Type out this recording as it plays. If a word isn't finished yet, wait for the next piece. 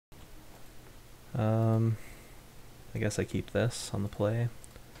I guess I keep this on the play.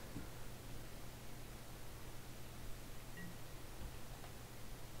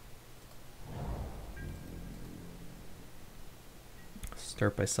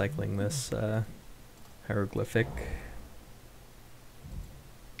 Start by cycling this hieroglyphic.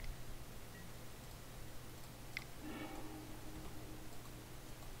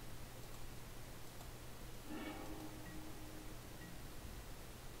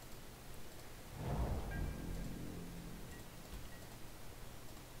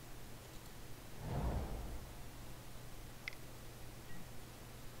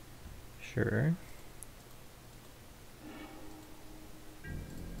 Sure.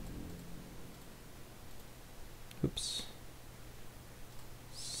 Oops.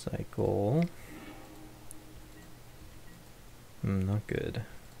 Cycle. Not good.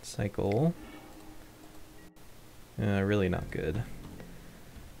 Cycle. Really not good.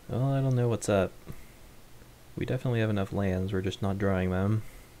 Well, I don't know what's up. We definitely have enough lands, we're just not drawing them.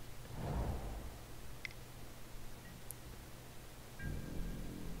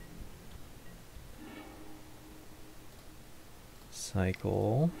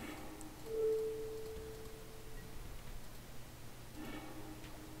 Cycle.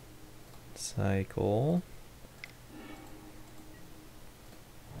 Cycle.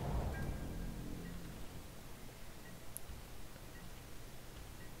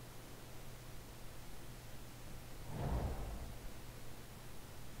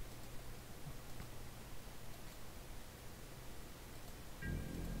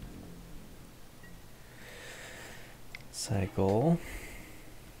 Cycle.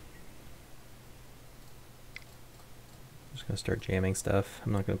 I'm just gonna start jamming stuff.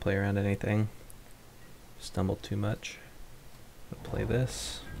 I'm not gonna play around anything. Stumbled too much. I'll play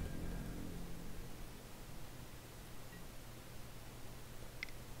this.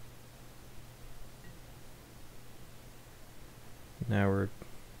 Now we're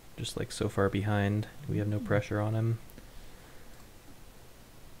just like so far behind. We have no pressure on him.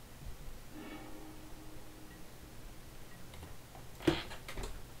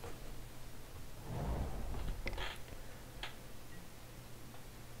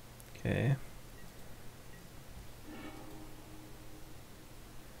 Okay.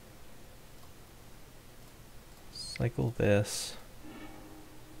 Cycle this.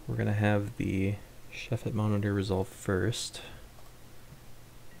 We're gonna have the Sheffet monitor resolve first.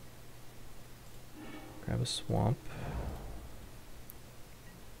 Grab a swamp.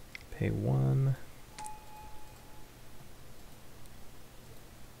 Pay 1.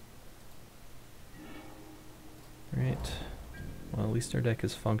 Right. Well, at least our deck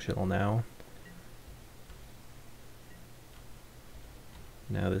is functional now.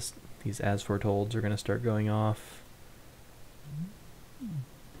 Now these as foretold's are going to start going off.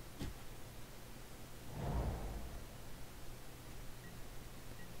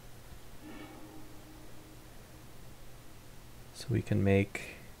 So we can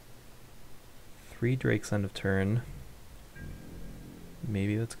make 3 Drakes end of turn.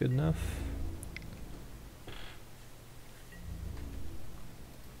 Maybe that's good enough.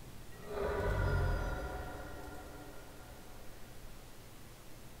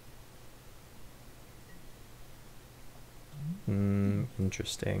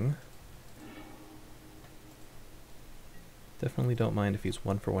 Interesting. Definitely don't mind if he's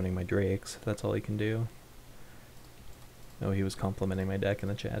 1-for-1ing my Drakes, if that's all he can do. Oh, he was complimenting my deck in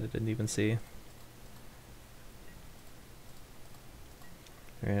the chat, I didn't even see.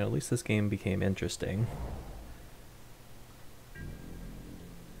 Alright, at least this game became interesting.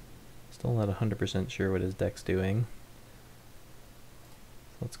 Still not 100% sure what his deck's doing.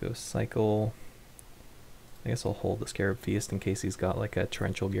 So let's go cycle. I guess I'll hold the Scarab Feast in case he's got like a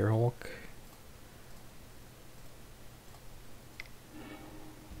Torrential Gearhulk.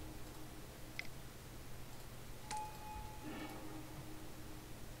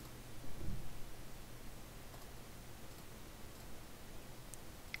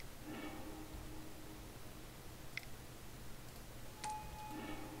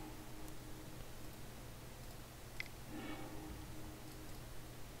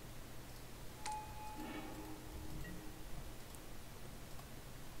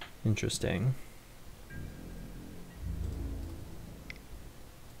 Interesting.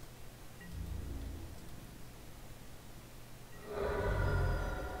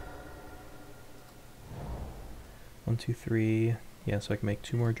 One, two, three. Yeah, so I can make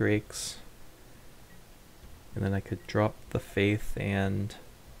 2 more Drakes. And then I could drop the Faith and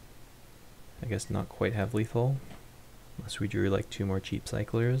I guess not quite have lethal. Unless we drew like 2 more cheap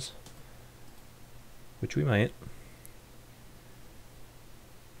cyclers. Which we might.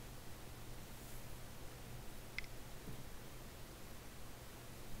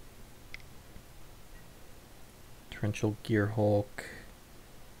 Torrential Gear Hulk.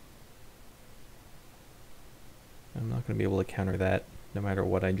 I'm not going to be able to counter that no matter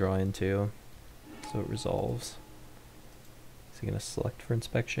what I draw into, so it resolves. Is he going to select for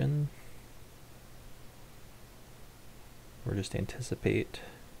inspection? Or just anticipate?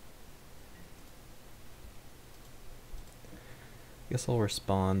 I guess I'll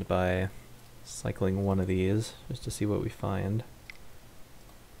respond by cycling one of these just to see what we find.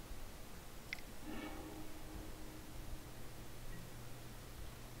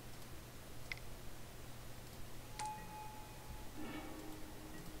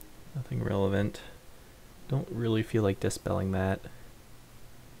 Nothing relevant. Don't really feel like dispelling that.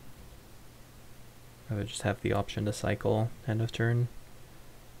 I would just have the option to cycle end of turn.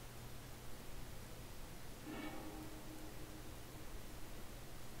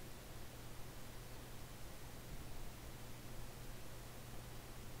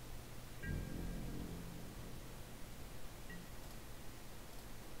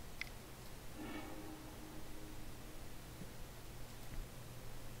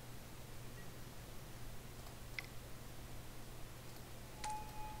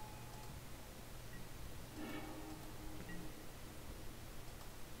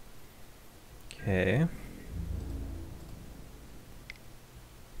 Okay.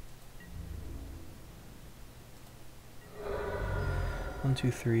 One, two,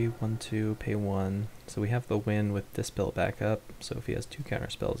 three, 1, 2, pay 1. So we have the win with Dispel back up, so if he has 2 counter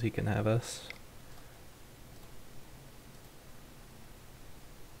spells, he can have us.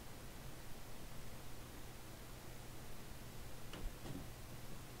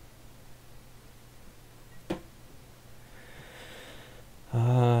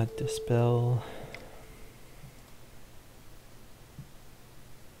 Dispel.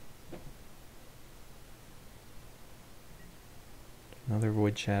 Another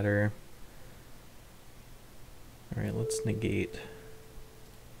Void Shatter. Alright, let's negate.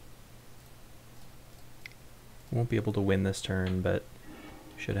 Won't be able to win this turn, but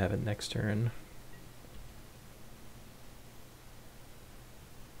should have it next turn.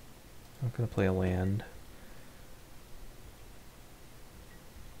 I'm gonna play a land.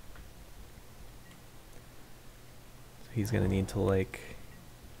 So he's gonna need to, like,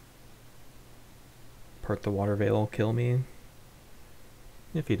 part the Water Veil, kill me.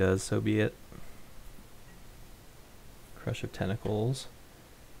 If he does, so be it. Crush of Tentacles.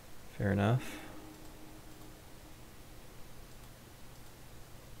 Fair enough.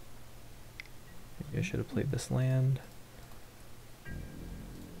 Maybe I should have played this land.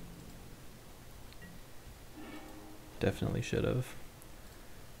 Definitely should have.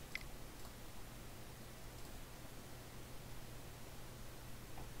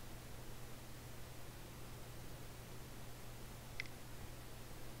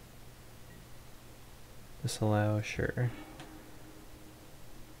 Disallow, sure.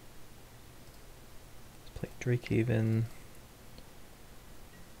 Let's play Drakehaven.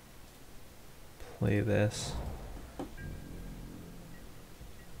 Play this.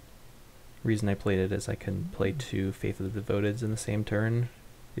 Reason I played it is I can play 2 Faith of the Devoteds in the same turn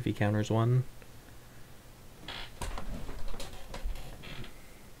if he counters one.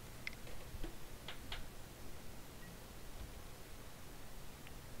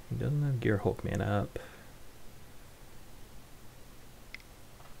 He doesn't have Gear Hulk mana up.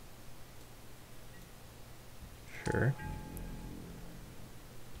 Sure.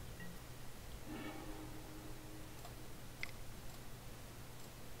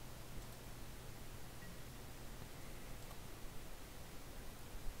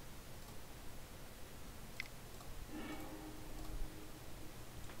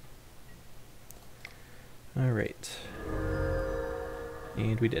 All right.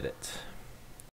 And we did it.